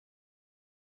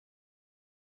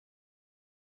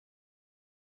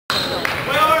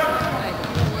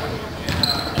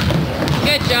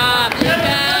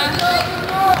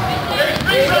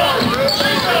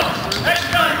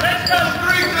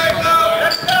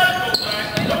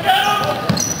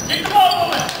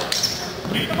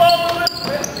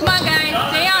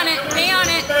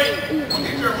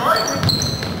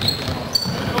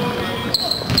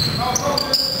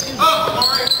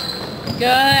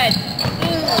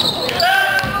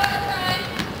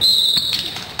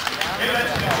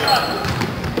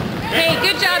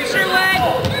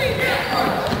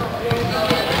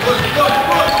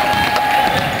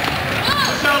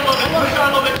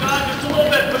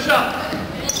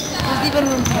leaving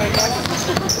room for it, guys.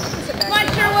 Come on,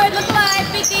 Sherwood, look alive,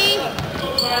 Vicky.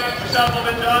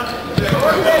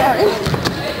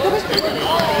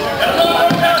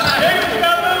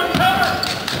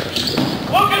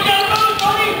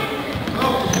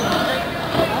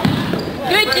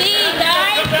 Good D,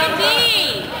 guys, good D.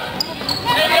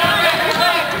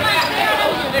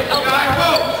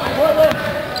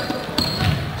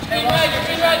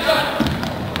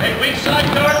 Hey, weak side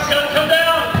guard's gotta come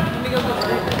down.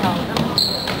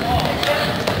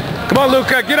 Come on,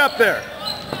 Luca, get up there.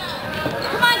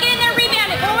 Come on, get in there,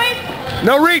 rebound it, boys.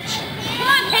 No reach. Come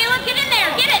on, Caleb, get in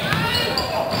there, get it.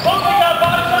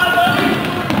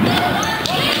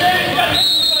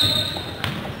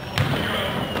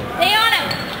 Stay on him.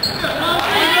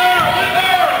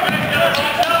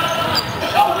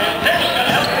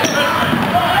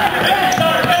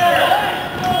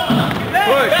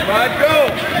 Push, bud, go.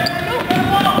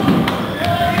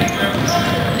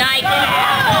 Nice.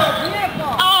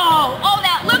 Oh,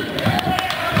 that looked.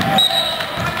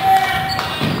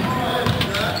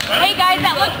 Hey guys,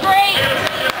 that looked great.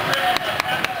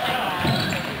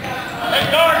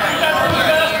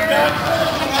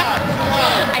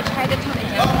 I tried to tone it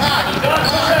down.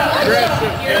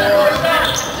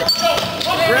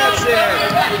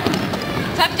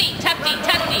 Tough D, tough D,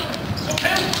 tough D.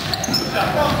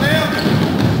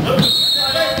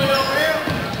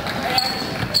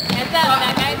 Heads up,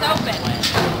 that guy's open.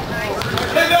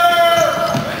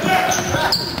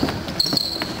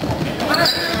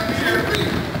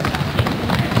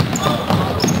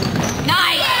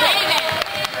 Nice, David.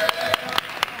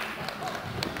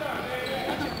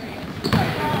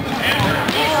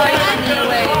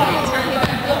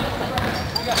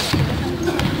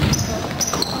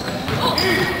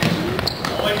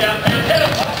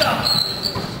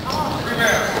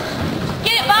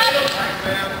 Get it, Bob.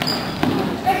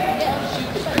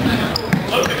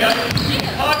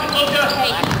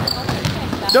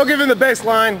 Don't give him the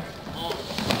baseline.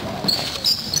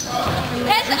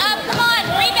 Heads up, come on,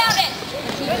 rebound it.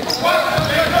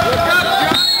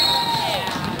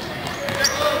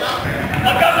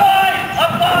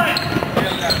 Up line.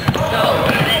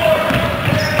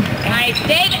 Nice,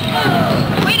 David.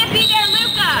 Way to be there,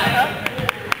 Luca.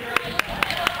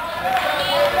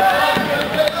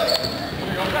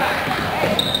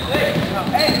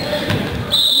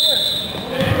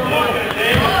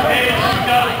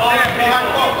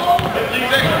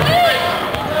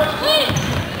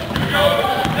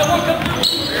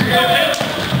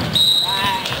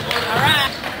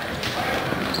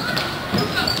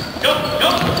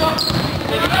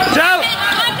 Out.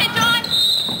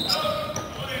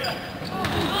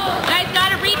 Guys, got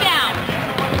a rebound.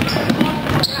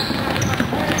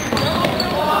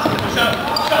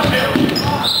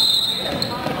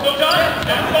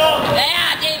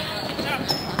 Yeah, dude.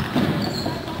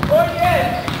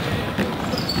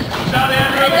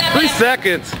 3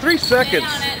 seconds. 3 seconds.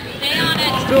 Stay on it. Stay on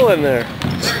it. Still in there.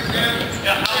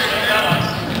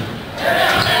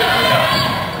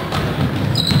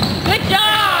 Good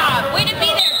job. Way to be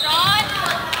there, John.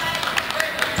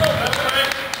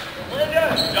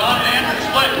 John and Andrew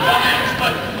split.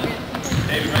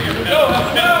 David, bring it to the middle.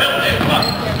 David, come on.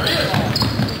 There he is.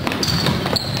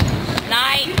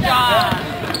 Nice job.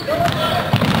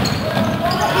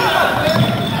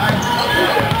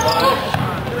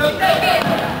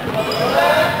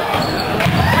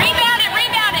 Rebound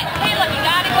it. Caleb, you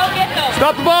gotta go get those.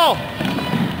 Stop the ball.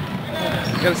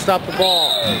 You gotta stop the ball.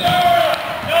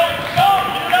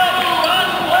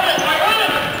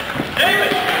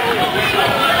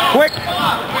 Quick.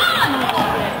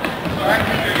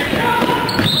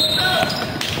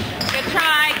 Good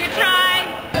try, good try.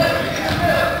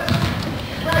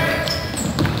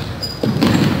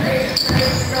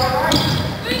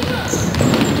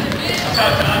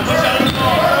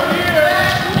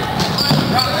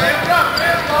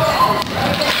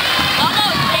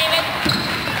 Almost, David.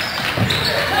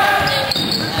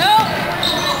 No.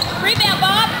 Rebound,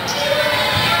 Bob.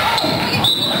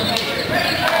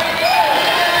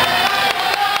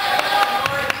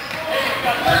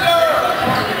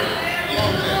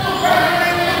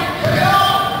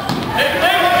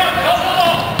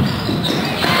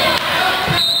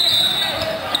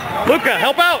 Luca,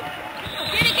 help out.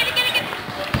 Get it.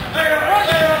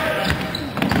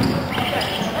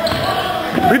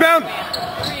 Rebound.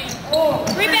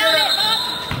 Rebound it, Bob.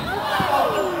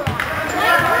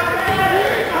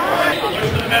 Push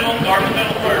to the middle, guard the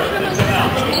middle first. Then come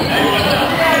out.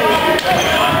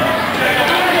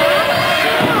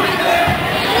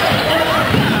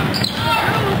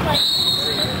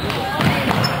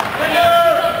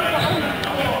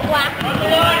 Run the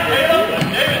line, Caleb.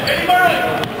 David,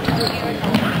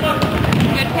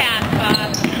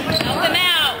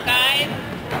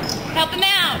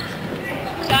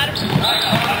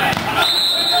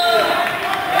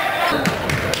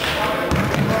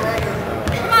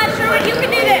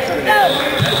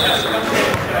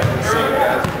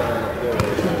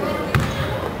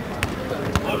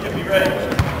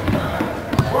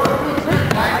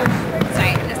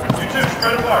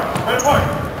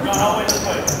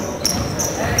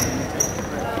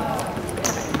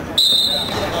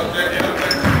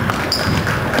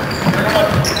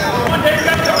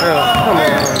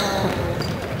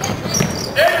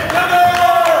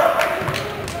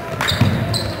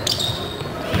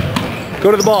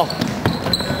 Go to the ball.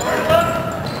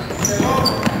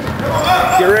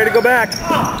 Get ready to go back.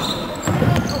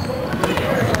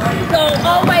 Go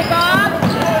all the way, Bob.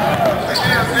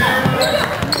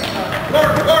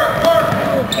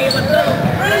 Okay, let's go.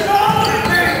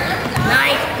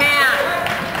 Nice pass.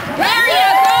 There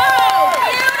you go.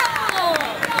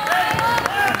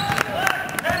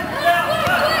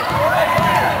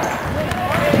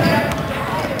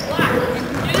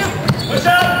 Beautiful. Push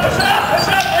up, push up, push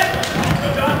up.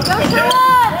 Go,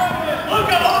 Sherwood.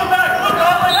 Luca, hold it back. Luca,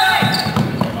 hold it back.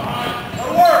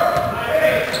 Good work.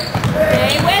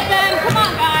 Stay with them. Come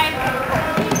on, guys.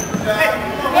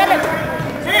 Get him.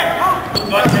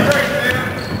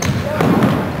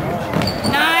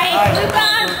 Nice, Luca.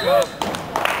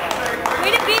 Way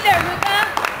to be there, Luca.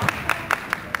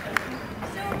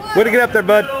 Way to get up there,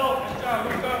 bud.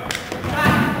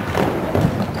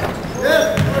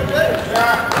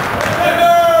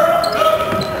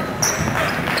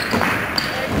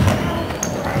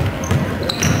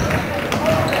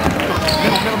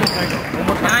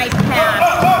 Nice pass.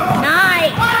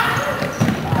 Nice.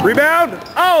 Rebound.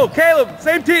 Oh, Caleb,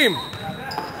 same team.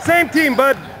 Same team,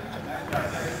 bud.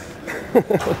 You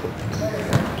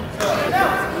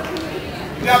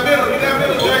got middle,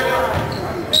 Jacob.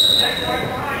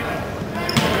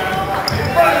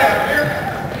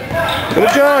 Go to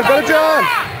John, go to John.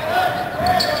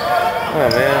 Oh,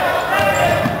 man.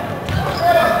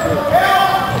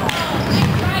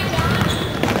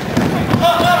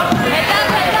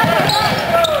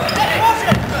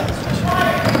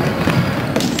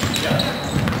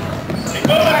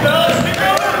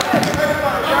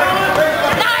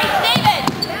 Nice, David.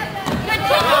 Good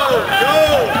job.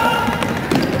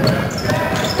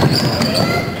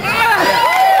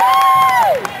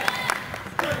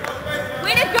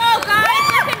 Way to go, guys.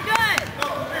 Looking good.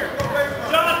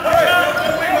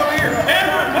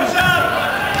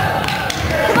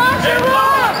 Come on,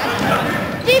 Sherwood.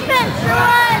 Defense,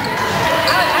 Sherwood.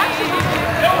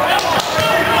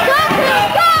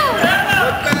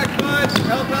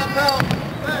 Go, go.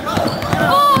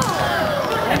 Oh.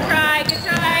 Good try, good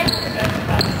try.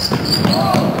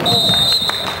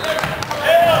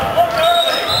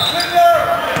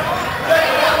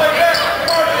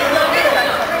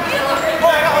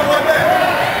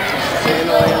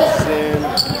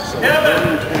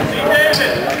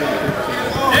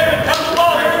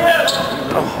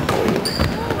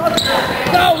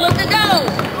 Go, Luca, go.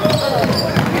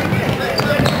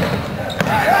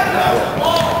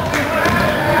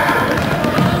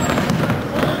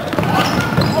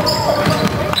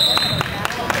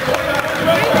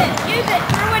 Use it,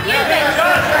 Sherwood, use it.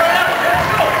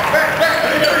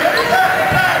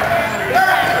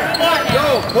 Go,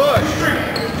 push.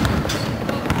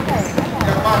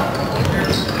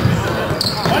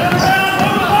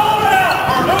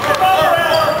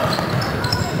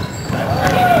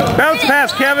 Bounce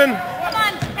pass, Kevin. Come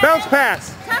on, Kevin. Bounce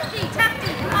pass. Tufty,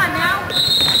 Tufty, come on now.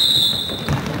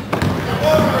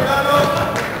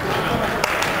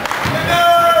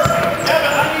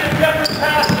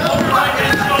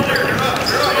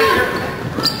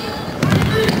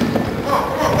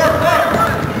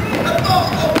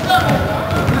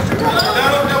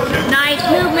 Nice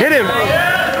movement. Hit him. Guys.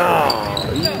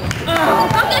 Oh,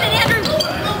 go get it, Andrew.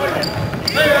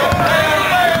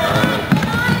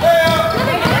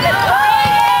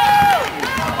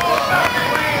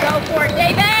 Go for it,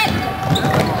 David.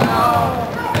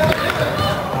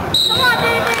 Come on,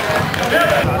 David.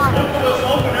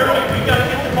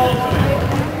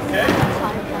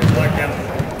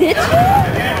 Did you?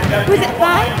 Was it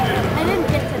fun? I didn't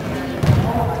get to be.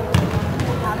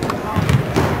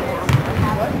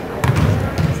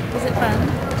 Was it fun?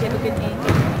 Did you have a good game?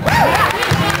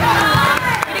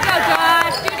 Way to go,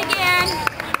 Josh. Do it again.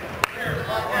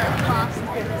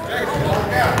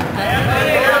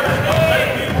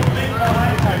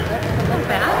 Not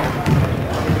bad.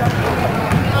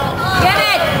 Get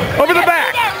it! Over the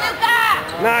back. There, Luca!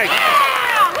 Nice.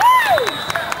 Yeah! Woo!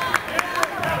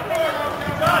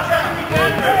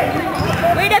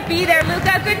 Way to be there,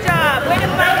 Luca. Good job. Way to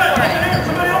fight for it.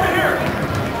 Somebody over here.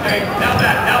 Hey, now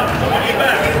back, now. Somebody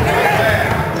back.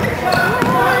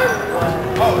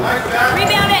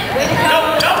 Rebound it. Way to go.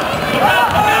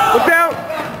 Look down.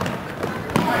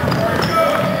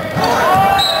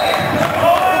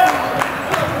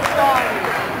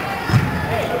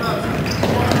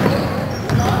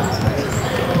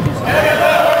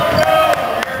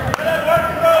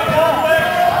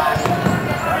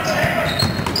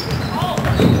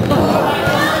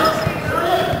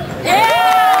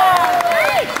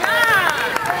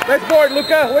 Nice board,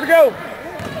 Luca. Way to go.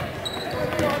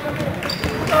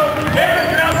 Hey,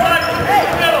 you're outside.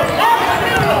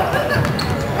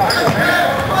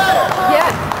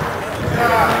 Yes.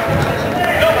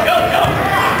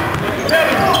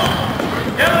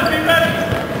 Kevin, be ready.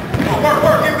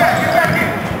 Work, get back in.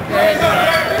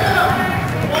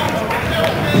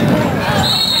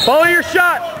 Follow your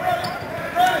shot.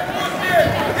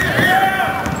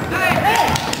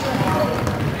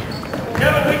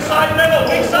 Kevin, weak side, middle.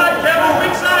 Weak side, Kevin,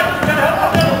 weak side. You gotta help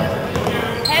the middle.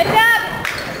 Heads up.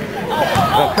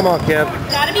 Oh, come on, Kev.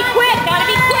 Gotta be quick, gotta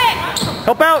be quick.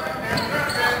 Help out.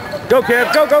 Go,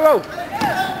 Kev. Go, go, go.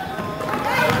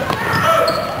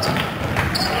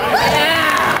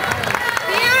 Yeah.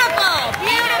 Beautiful,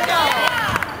 beautiful.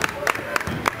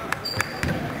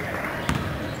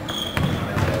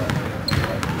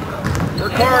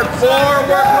 Work hard, Floor.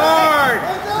 Work hard.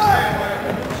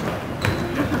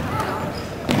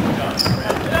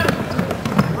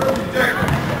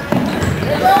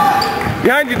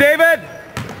 Behind you, David.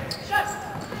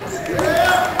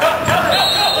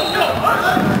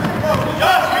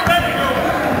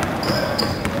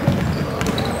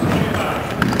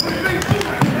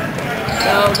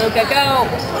 Go, Luca, go.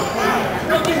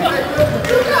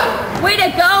 Way to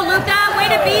go, Luca. Way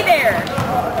to be there.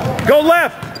 Go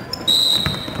left.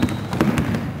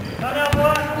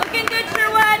 Looking good,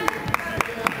 Sherwood.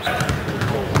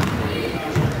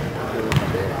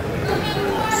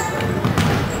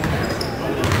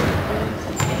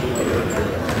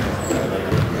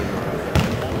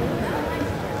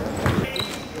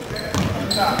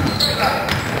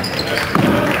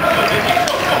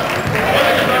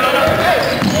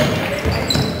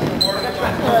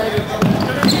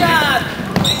 Good job.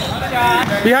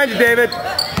 Behind you, David.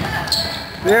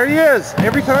 There he is,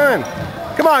 every time.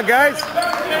 Come on, guys.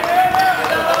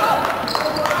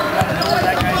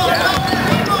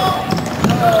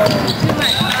 Oh, too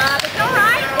much. It's all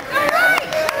right. It's all right.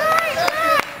 It's all right.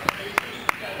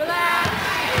 Relax.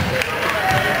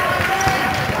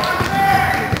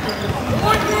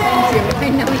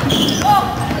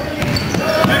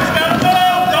 Next down,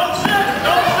 don't sit.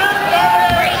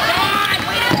 Great, John.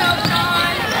 Way to go,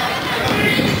 John.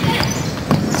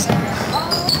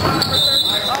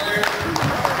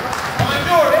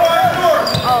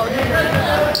 Oh,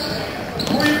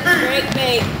 great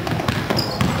bait.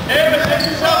 David, make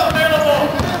yourself available.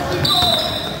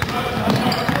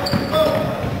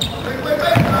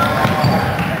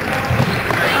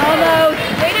 Almost.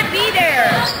 Way to be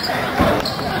there.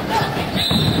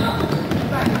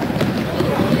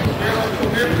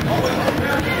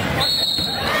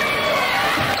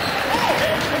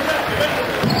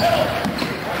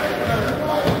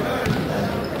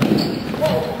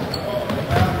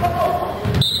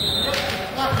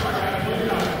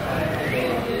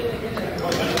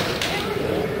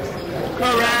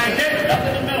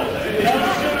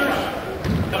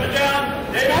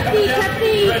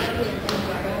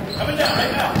 Coming down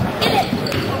right now. Get it.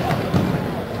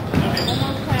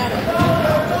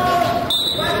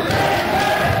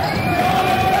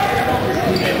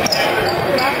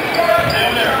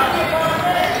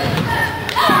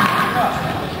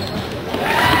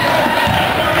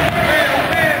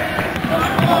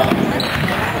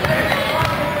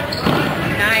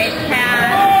 Nice pass.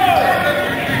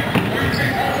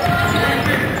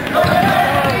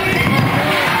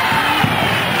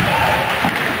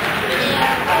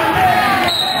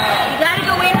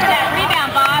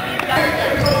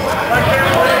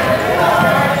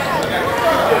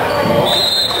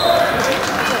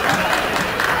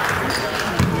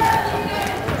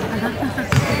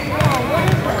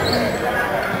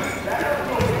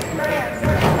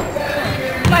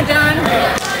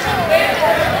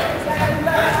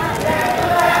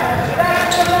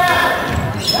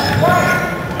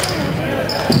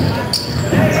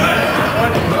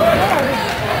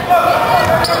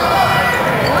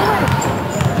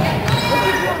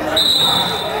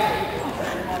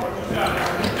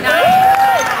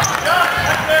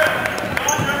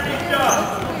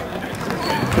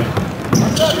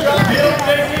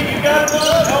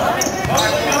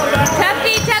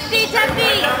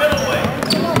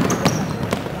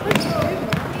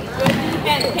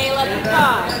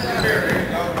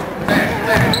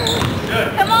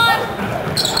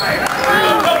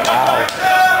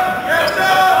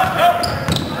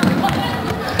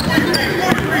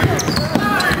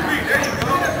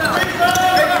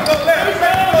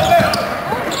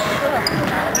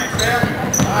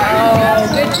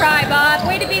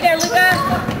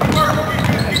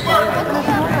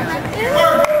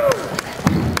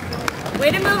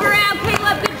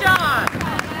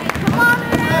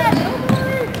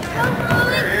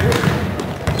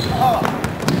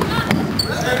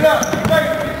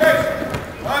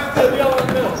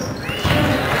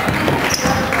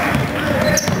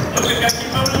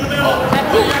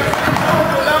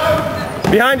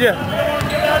 Behind you.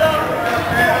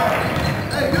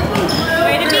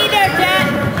 Way to be there, Jet.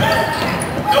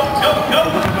 Go.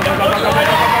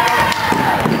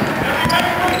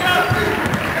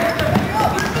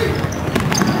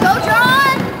 Go,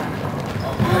 John.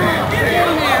 Get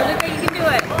in there. Look how you can do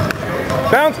it.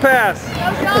 Bounce pass. Go,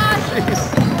 Josh. Jeez.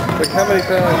 Like how many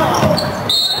times?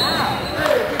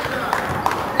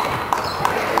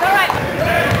 All right.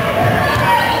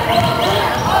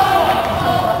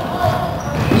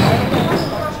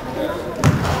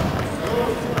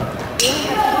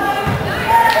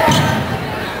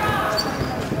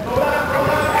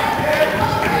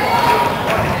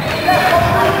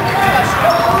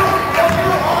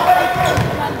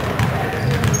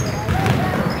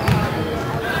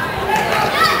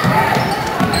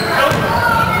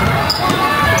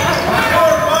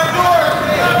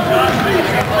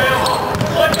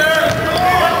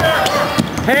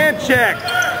 Hand check.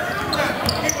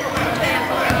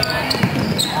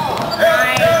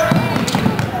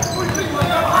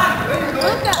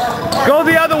 Go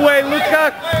the other way,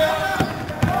 Luca.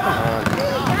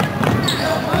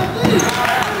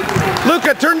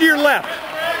 Luca, turn to your left.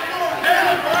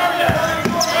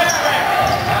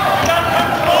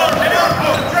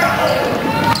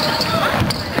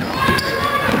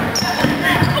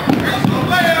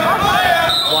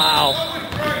 Wow.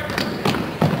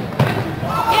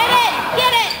 Get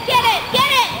it.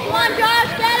 Come on,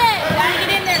 Josh, get it. Gotta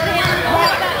get in there, Cam.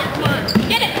 Come on.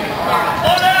 Get it.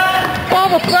 Oh,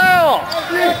 the foul.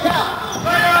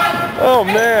 Oh,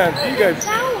 man. You guys.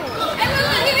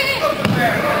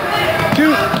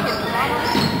 Two.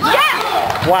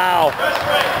 Yeah. Wow.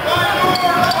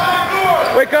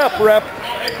 Wake up, ref.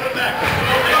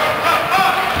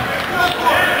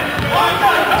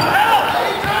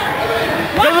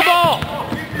 Go to the ball.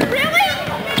 Really?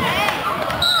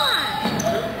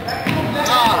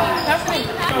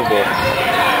 Oh, boy.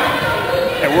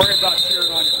 Hey, worry about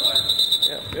cheering on your player.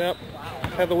 Yep.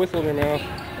 Have the whistle in your mouth.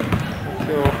 Let's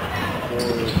go.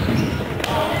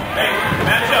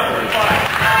 Match up for 5.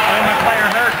 My player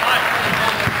hurt.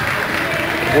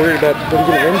 Worried about them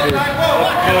getting injured.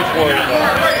 Coach worried about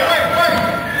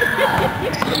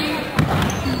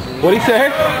What'd he say?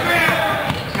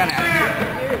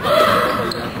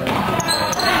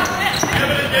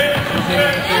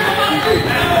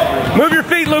 Move your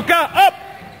feet, Luca. Up.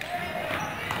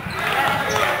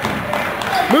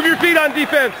 Move your feet on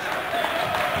defense.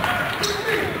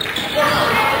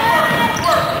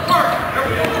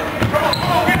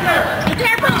 Be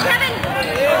careful, Kevin.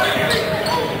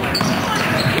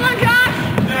 Come on, Josh.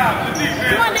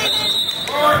 Come on, David.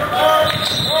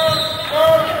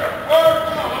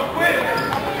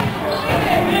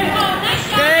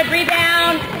 Good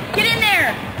rebound. Get in there.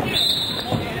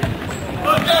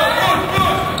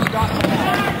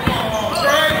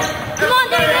 Come on,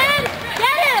 David.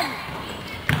 Get him.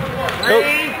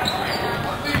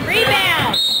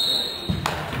 Rebound.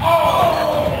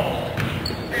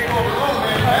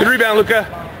 Good rebound, Luca.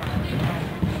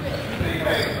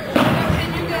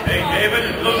 Hey, David,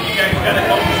 look, you guys got to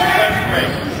help us defense break.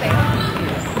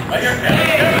 Right here, Kevin.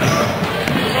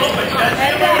 Open. That's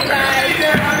Head up, guys.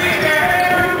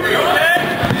 you okay?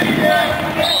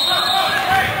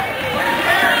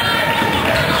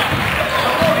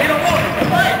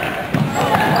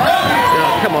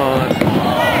 Yeah, come on.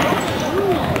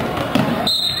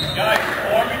 Guys,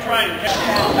 form and try and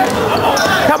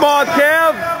catch. Come on,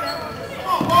 Kev.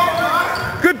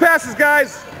 Good passes,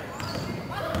 guys.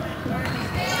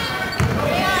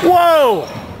 Whoa.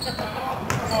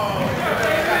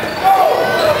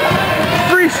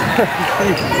 Free.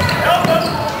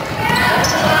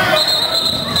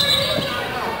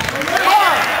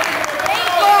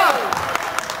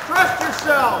 Trust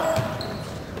yourself.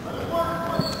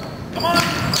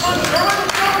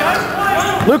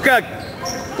 Luca,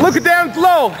 look it down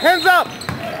low. Hands up.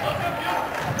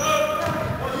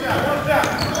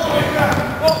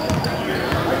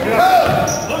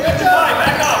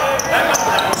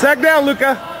 Sack down,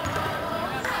 Luca.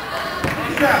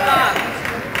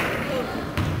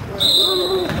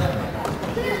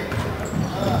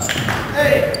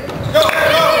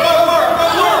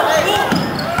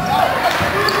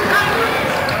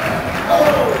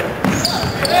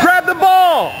 Grab the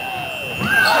ball.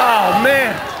 Oh,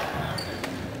 man.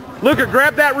 Luca,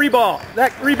 grab that rebound.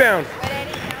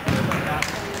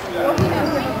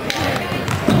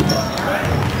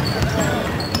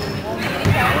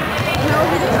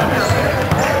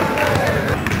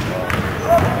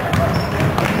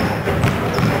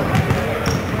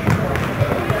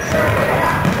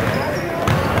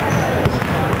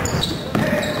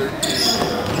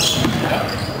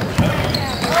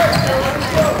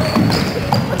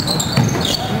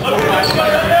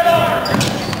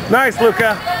 Nice,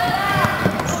 Luca.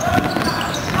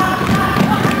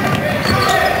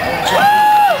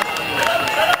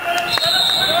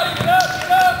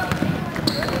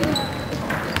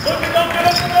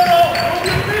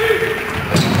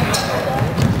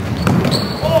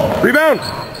 Rebound.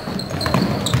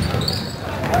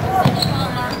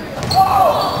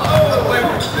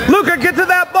 Luca, get to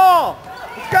that ball.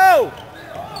 Let's go.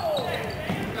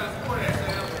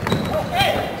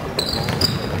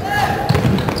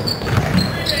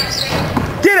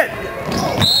 Get it.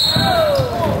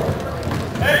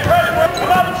 Hey, Fred,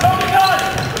 come on, show me guys.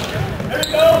 There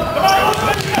you go. Come on,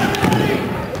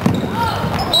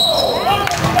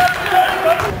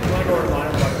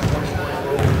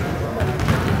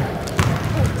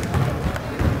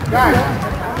 Guys,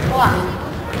 come on.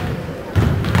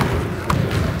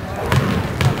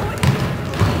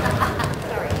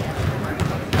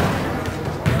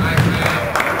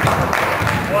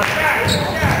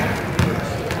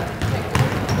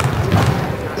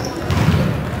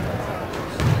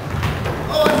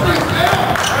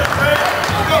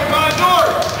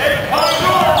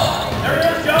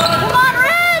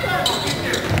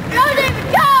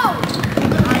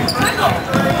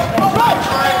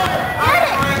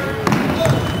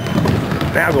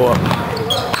 Now go up.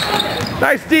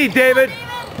 Nice D, David.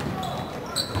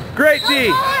 Great D.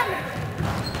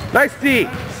 Nice D.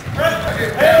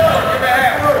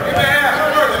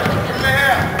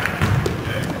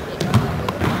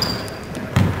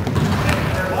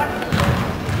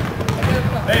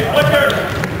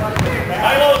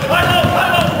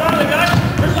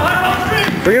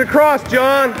 Bring it across,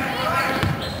 John.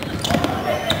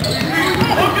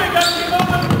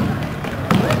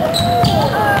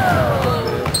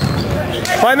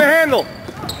 Find the handle.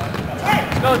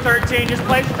 Go 13, just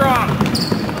play strong.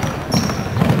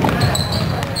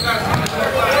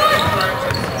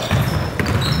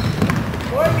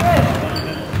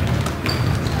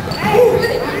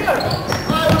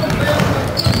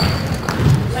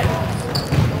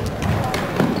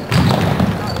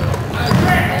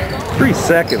 Three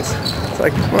seconds. It's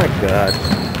like, my God.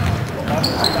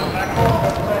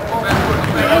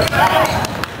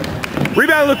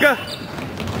 Rebound, Luca.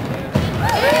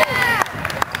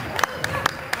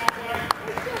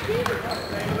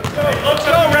 Let's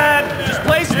go, Red. Just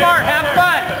play smart, have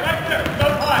fun.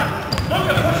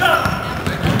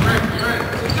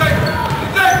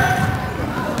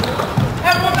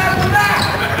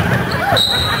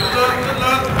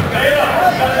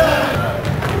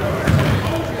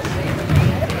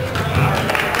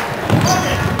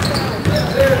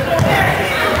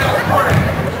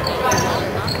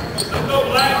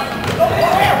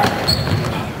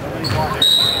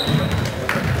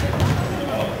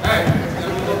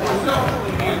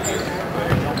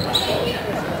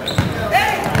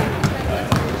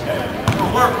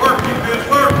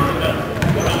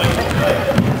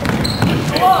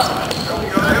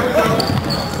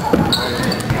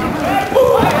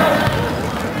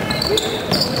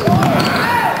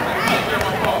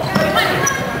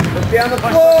 On the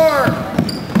floor.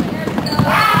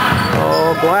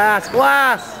 Oh, glass,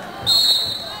 glass.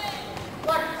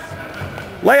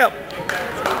 Layup.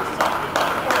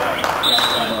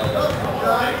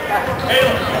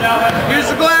 Use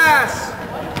the glass.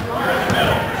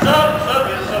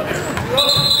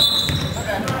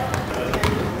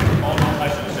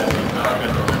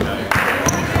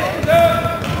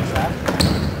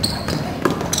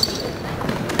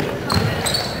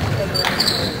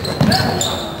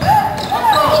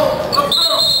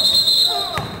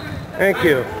 Thank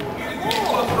you.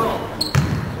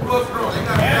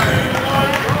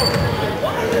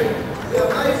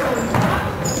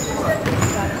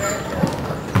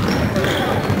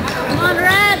 Come on,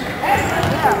 Red.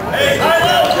 Hey,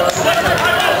 high-low.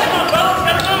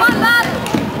 Come on, Bob.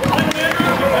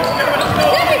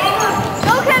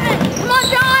 Go, Kevin. Come on,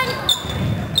 John.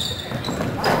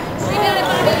 We got it,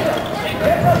 buddy.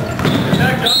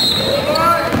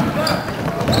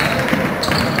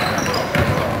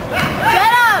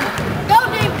 Get him.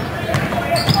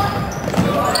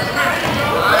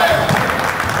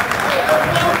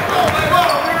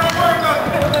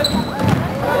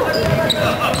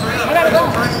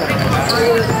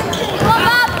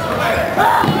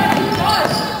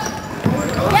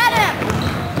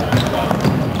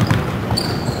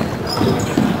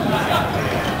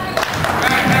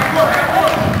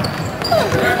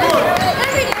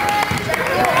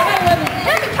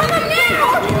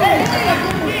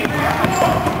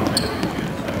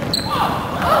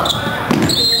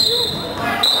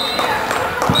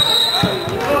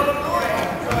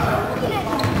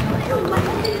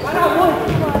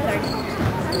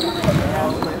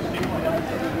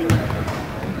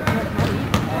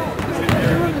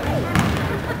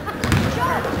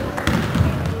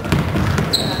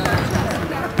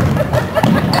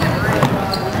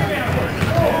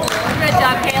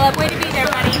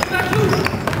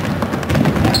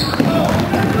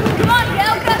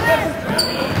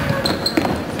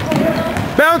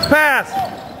 Bounce pass.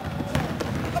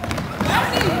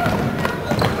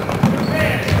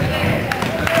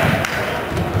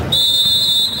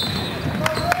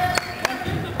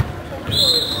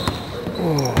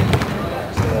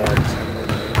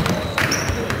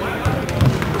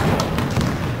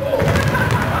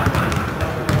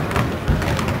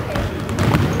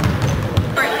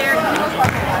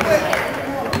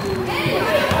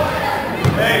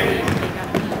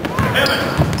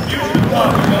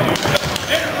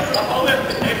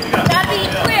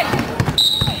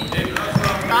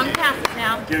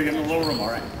 Give him a little room, all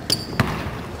right.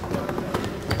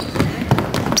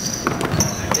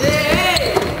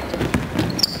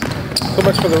 So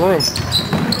much for the room.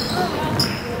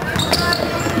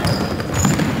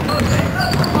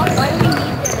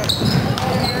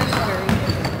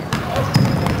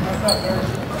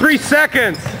 Three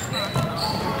seconds.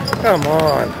 Come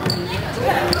on.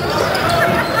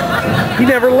 He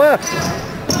never left.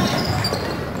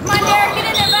 Come on, Derek, get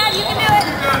in there, bud. You can do it.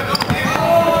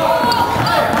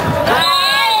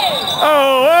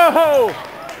 Oh!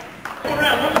 Move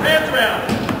around, move his hands around.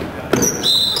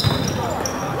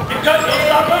 Keep cutting, don't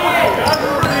stop moving. God,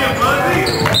 move your hands, buddy.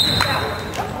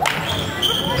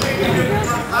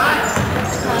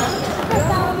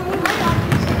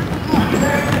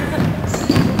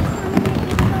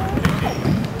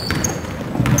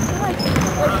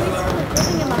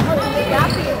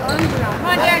 Come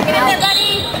on, Derek, get in there,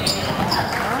 buddy.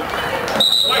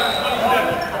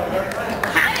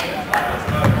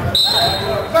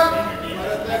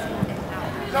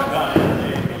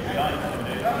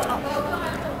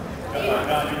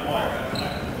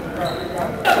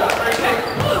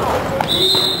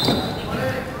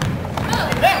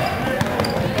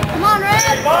 Come on,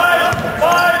 Red.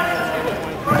 Five.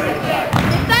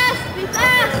 Be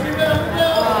fast.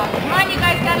 Come on, you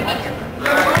guys gotta get your...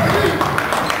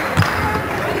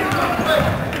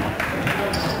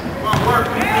 Work.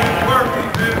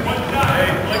 One shot. Hey,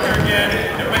 flicker again.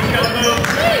 Everybody's got to move.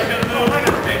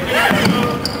 Take care of the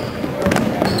move.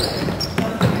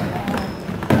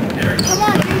 Come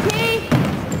on, GT.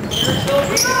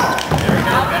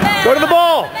 Go to the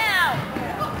ball.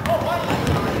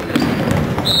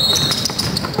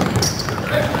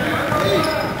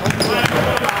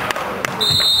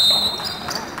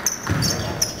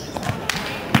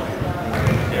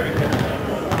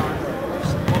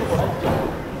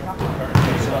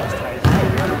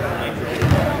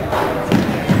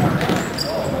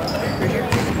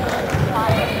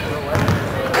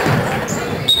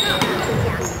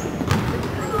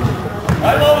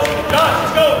 High low. Josh,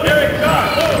 let's go. Derek, Josh,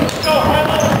 move. Let's go. High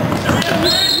low. There he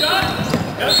is, Josh.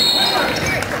 Yes.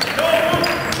 Go, move.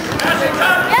 Pass it,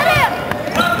 cut. Get him.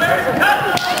 Cut, Derek, cut.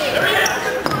 There he is.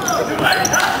 Too late,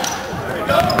 cut. There we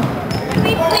go. Can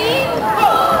we please?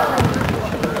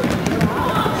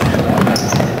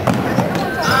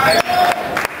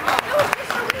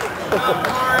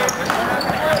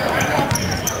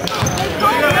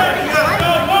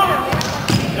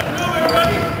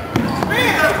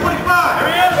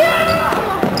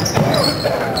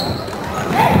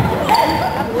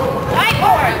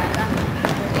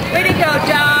 Way to go,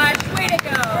 Josh. Way to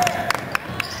go.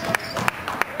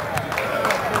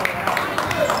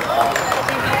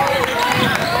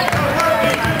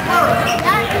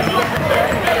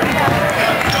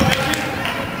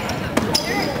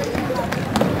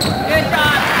 Good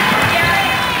job.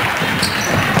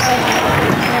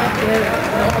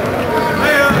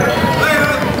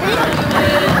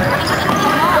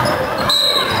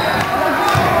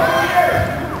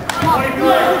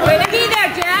 Way to be there,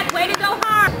 Jack. Way to go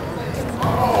hard.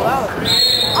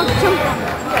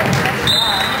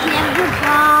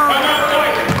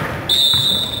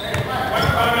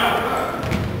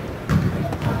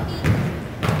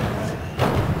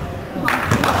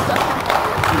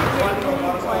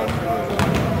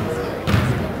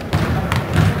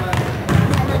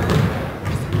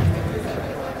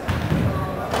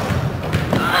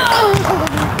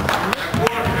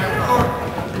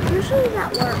 Usually that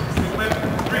works.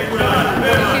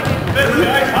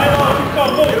 High low. Keep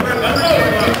going. Move. Let's go.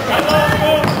 High low.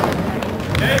 Move.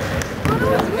 Okay.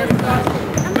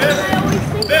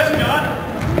 Best, John.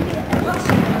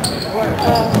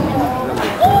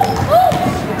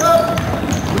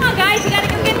 Come on, guys. You got to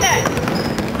go get that.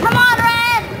 Come on,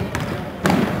 Red.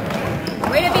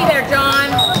 Way to be there, John.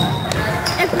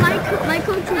 If my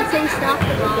coach would say stop the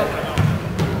ball.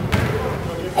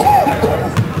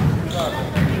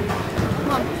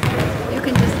 Come on. You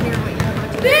can just hear what you're about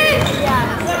to do. Yeah.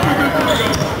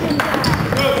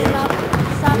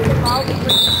 Stop the ball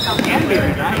before you stop the ball.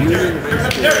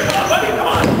 Derek, come on, buddy. Come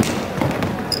on.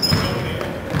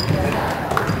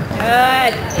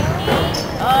 Good.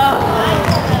 Oh.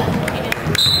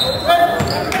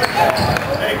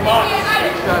 Hey, box.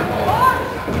 Good.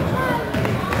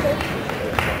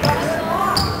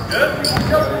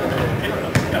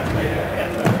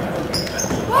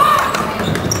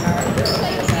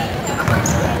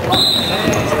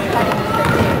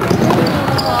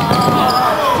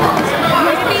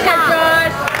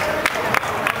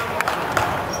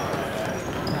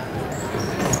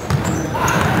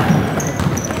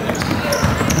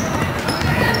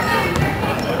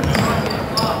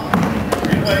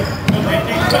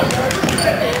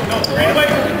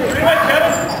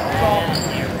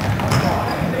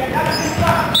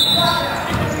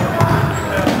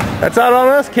 That's out on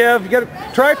us, Kev. You got to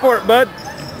try for it, bud.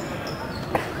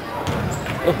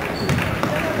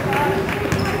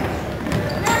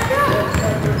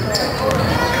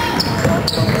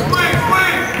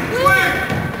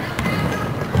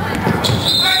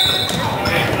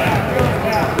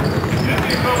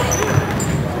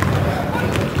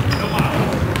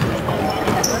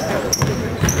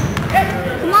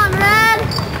 Come on, Red.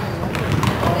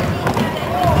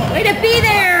 Way to be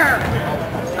there.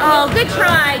 Oh, good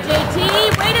try, JT.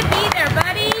 Way to be there,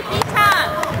 buddy. Be tough.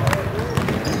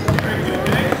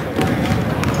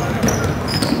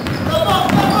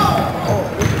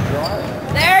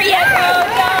 There you go,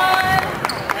 John.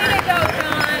 Way to go,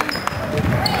 John.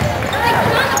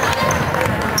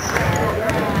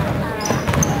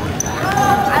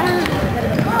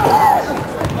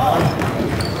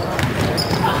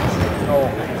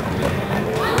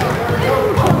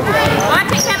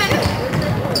 Watch it, Kevin.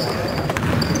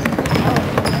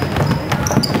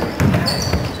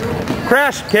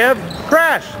 Crash, Kev.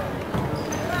 Crash.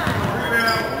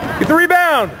 Get the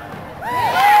rebound.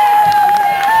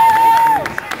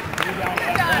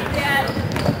 Good job, Dad.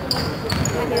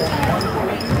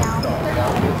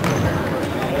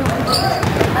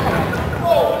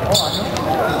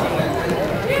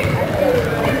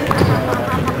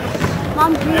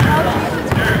 Mom, can you help?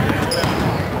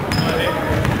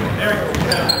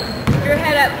 Your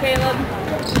head up, Caleb.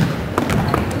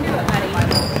 Do it, buddy.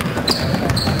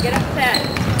 Get upset.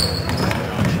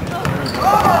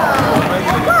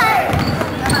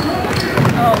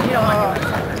 Oh, you don't want to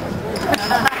get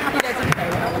upset. He doesn't say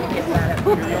that when he gets mad at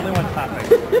me. You're the only one clapping.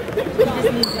 He just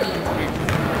needs to be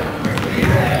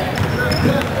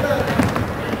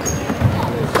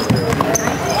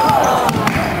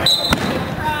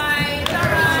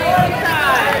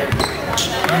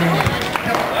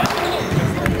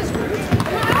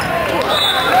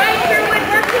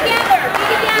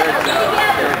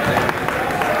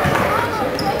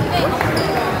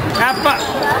Have fun.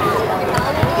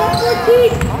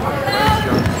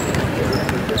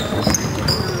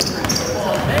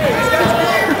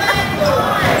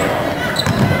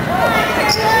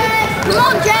 Come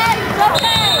on, Jen. It's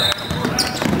okay.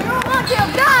 Come on,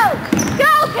 Caleb. Go.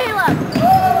 Go, Caleb.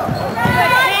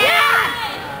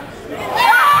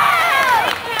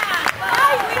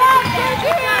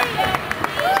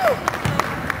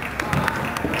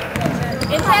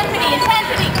 Intensity,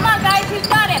 intensity. Come on, guys. Who's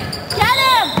got him? Get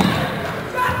him.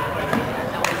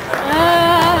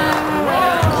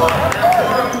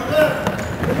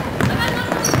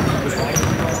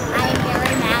 I am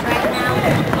very mad right now.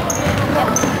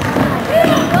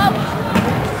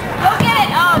 Go get it.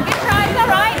 Oh, good try. It's all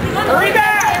right. Hurry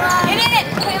back. Get in it.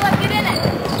 Caleb, get in it.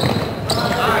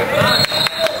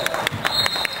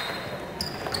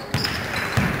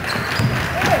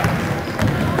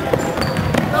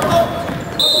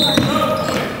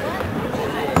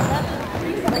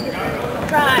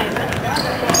 Try.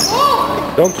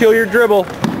 Don't kill your dribble.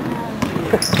 Josh.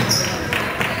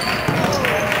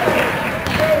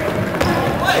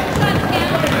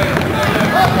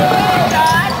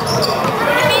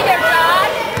 Way to be there,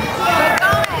 Josh.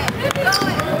 Keep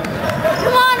going.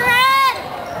 Come on, Red.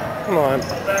 Come on.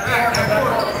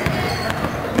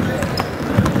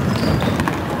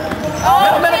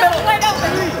 Oh, Caleb's wide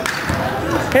open.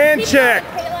 Hand check.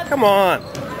 Come on.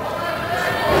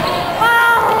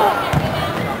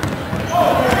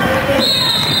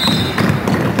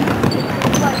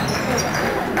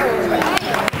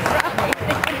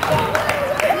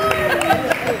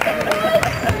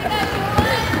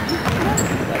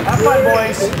 Have fun,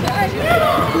 boys.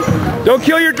 Don't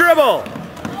kill your dribble.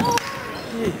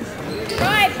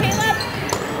 Drive, Caleb.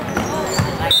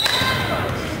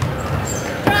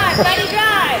 Drive, buddy,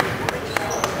 drive.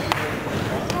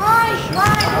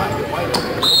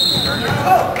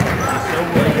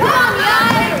 Come on,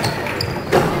 guys.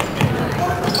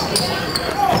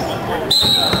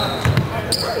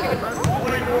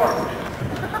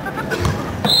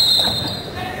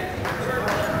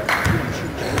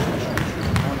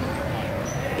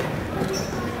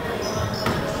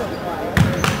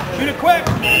 quick.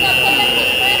 They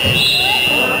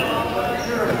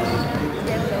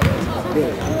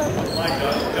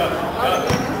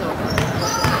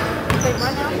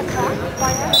run out the clock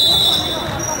by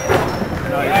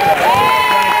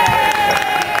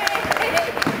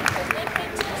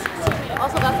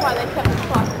Also, that's why they kept the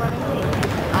clock running.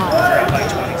 Like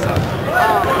 20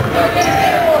 something.